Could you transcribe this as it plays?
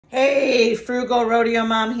Hey, Frugal Rodeo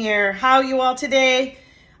Mom here. How are you all today?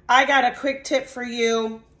 I got a quick tip for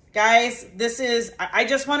you. Guys, I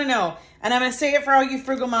just want to know, and I'm going to say it for all you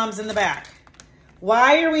Frugal Moms in the back.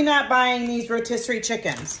 Why are we not buying these rotisserie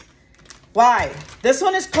chickens? Why? This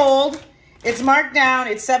one is cold. It's marked down.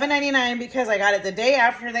 It's $7.99 because I got it the day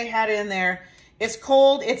after they had it in there. It's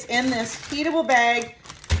cold. It's in this heatable bag.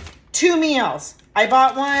 2 meals. I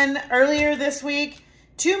bought one earlier this week.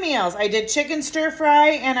 2 meals. I did chicken stir fry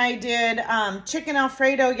and I did chicken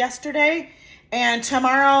Alfredo yesterday. And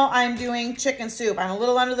tomorrow I'm doing chicken soup. I'm a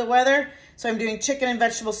little under the weather, so I'm doing chicken and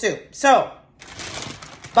vegetable soup. So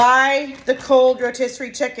buy the cold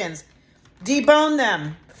rotisserie chickens. Debone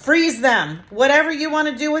them. Freeze them. Whatever you want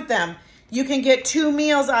to do with them. You can get 2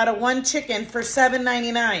 meals out of 1 chicken for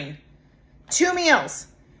 $7.99. 2 meals.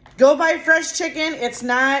 Go buy fresh chicken. It's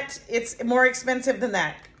more expensive than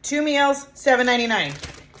that. 2 meals, $7.99.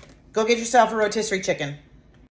 Go get yourself a rotisserie chicken.